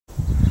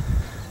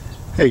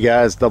Hey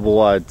guys, Double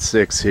Wide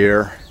 6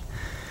 here,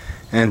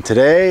 and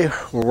today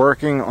we're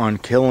working on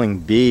killing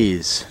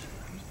bees.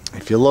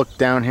 If you look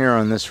down here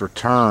on this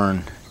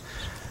return,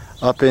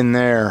 up in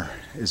there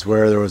is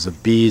where there was a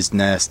bee's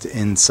nest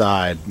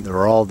inside. There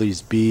were all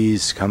these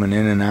bees coming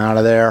in and out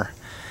of there,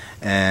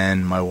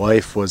 and my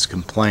wife was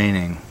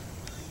complaining.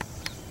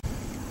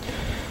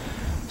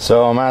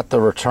 So I'm at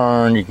the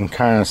return. You can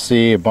kind of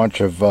see a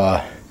bunch of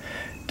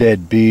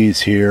dead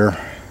bees here,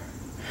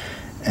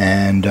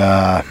 and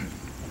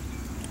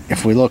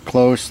if we look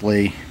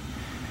closely,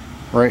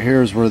 right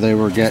here is where they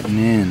were getting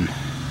in,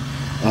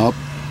 up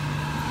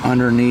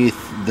underneath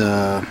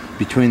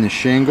between the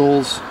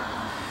shingles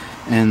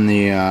and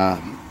the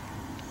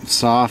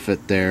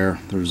soffit there.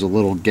 There's a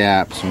little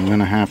gap, so I'm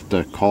gonna have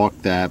to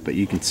caulk that, but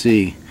you can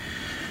see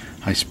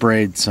I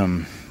sprayed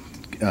some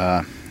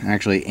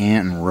actually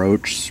ant and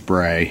roach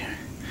spray,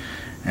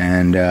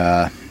 and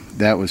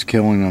that was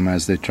killing them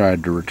as they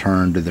tried to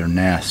return to their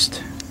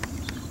nest.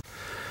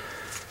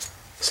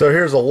 So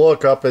here's a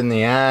look up in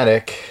the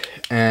attic,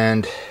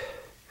 and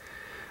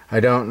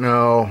I don't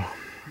know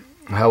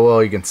how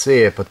well you can see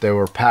it, but they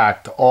were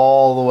packed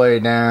all the way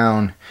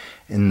down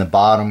in the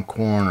bottom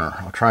corner.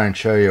 I'll try and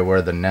show you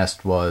where the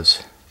nest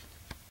was.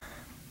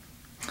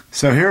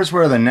 So here's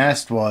where the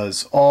nest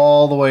was,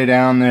 all the way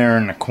down there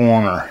in the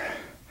corner.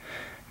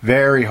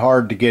 Very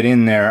hard to get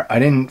in there. I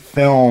didn't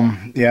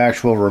film the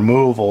actual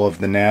removal of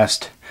the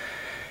nest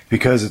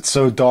because it's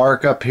so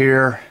dark up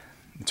here.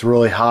 It's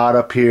really hot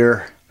up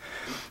here.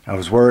 I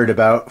was worried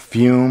about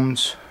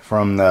fumes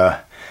from the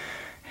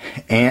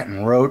ant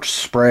and roach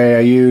spray I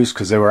used,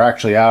 because they were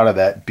actually out of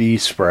that bee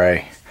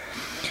spray.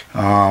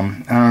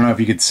 I don't know if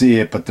you could see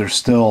it, but there's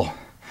still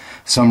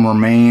some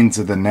remains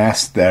of the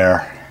nest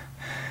there,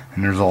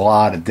 and there's a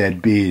lot of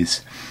dead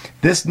bees.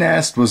 This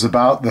nest was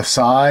about the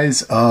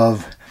size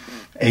of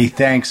a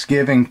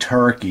Thanksgiving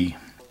turkey.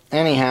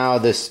 Anyhow,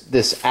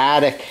 this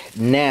attic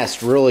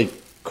nest really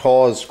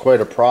caused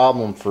quite a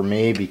problem for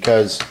me,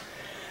 because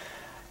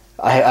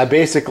I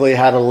basically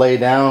had to lay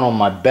down on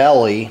my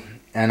belly,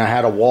 and I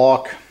had to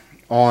walk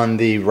on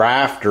the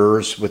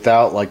rafters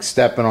without like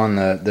stepping on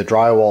the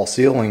drywall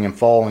ceiling and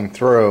falling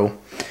through.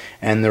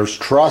 And there's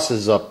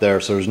trusses up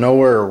there, so there's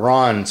nowhere to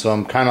run, so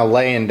I'm kind of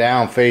laying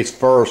down face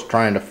first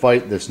trying to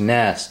fight this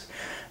nest.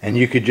 And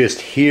you could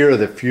just hear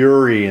the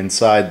fury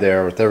inside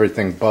there with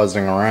everything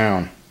buzzing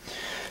around.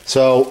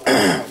 So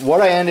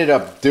what I ended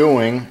up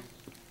doing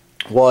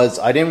was,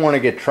 I didn't want to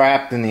get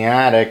trapped in the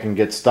attic and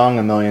get stung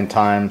a million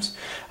times.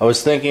 I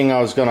was thinking I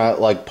was gonna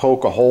like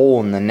poke a hole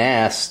in the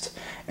nest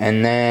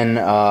and then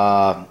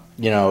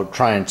you know,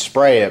 try and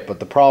spray it. But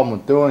the problem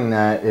with doing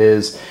that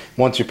is,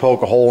 once you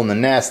poke a hole in the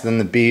nest, then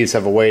the bees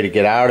have a way to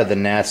get out of the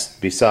nest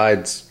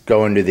besides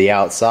going to the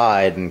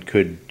outside, and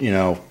could, you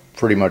know,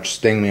 pretty much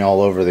sting me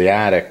all over the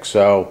attic.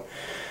 So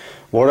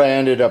what I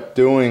ended up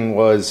doing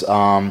was,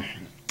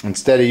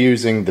 instead of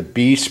using the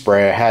bee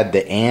spray, I had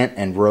the ant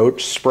and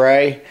roach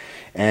spray.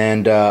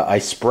 And I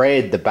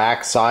sprayed the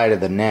back side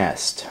of the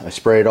nest. I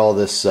sprayed all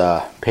this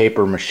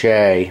paper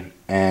mache,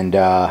 and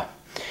I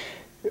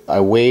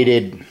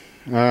waited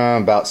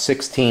about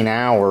 16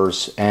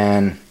 hours,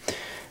 and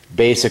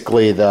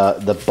basically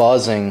the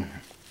buzzing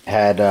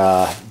had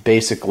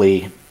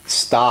basically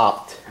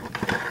stopped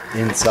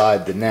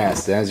inside the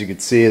nest. And as you can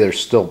see, there's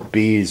still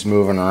bees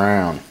moving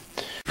around.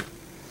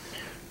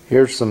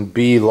 Here's some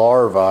bee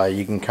larvae.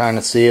 You can kind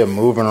of see them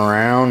moving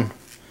around,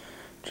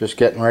 just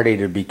getting ready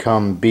to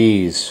become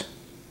bees.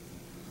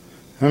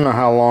 I don't know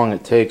how long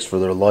it takes for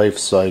their life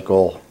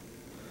cycle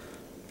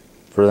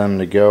for them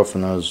to go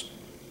from those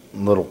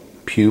little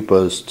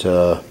pupas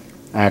to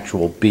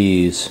actual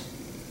bees.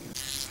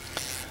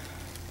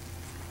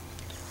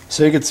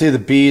 So you can see the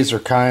bees are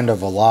kind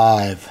of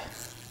alive,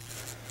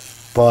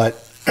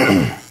 but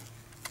I'm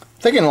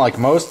thinking like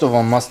most of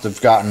them must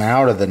have gotten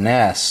out of the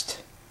nest,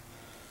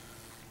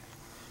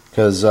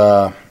 because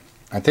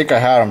I think I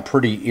had them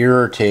pretty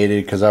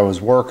irritated because I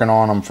was working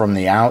on them from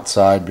the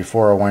outside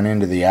before I went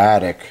into the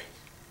attic.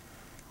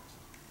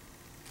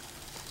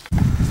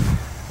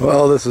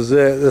 Well, this is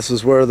it. This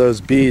is where those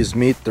bees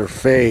meet their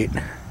fate.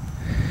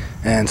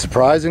 And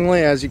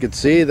surprisingly, as you can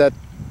see, that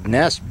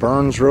nest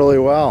burns really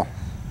well.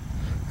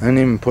 I didn't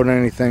even put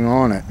anything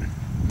on it.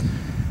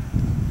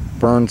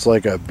 Burns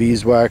like a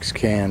beeswax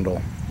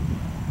candle.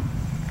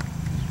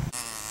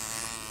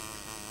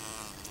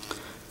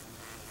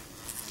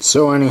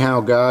 So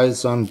anyhow,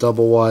 guys, I'm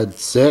Double Wide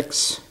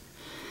 6,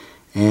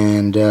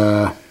 and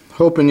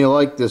hoping you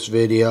like this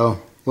video. A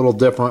little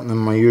different than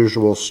my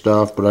usual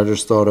stuff, but I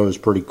just thought it was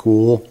pretty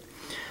cool,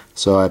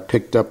 so I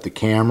picked up the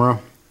camera.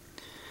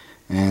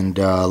 And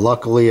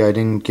luckily I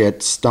didn't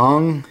get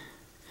stung.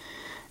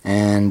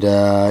 And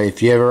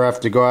if you ever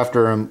have to go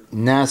after a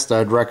nest,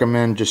 I'd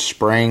recommend just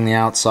spraying the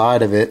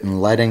outside of it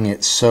and letting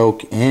it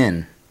soak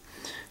in.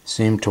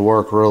 Seemed to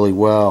work really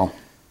well.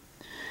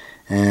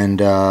 And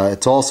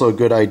it's also a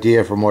good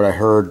idea, from what I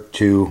heard,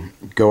 to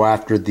go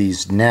after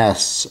these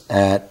nests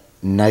at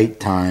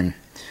nighttime.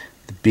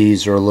 The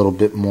bees are a little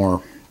bit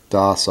more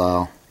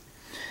docile.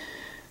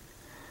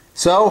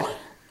 So,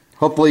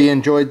 Hopefully you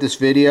enjoyed this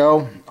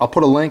video. I'll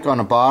put a link on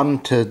the bottom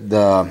to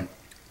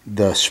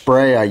the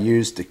spray I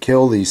used to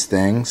kill these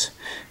things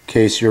in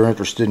case you're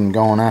interested in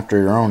going after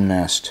your own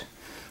nest.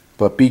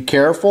 But be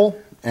careful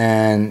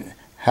and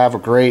have a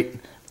great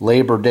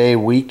Labor Day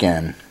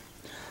weekend.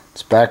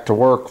 It's back to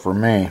work for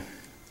me.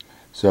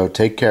 So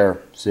take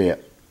care. See ya.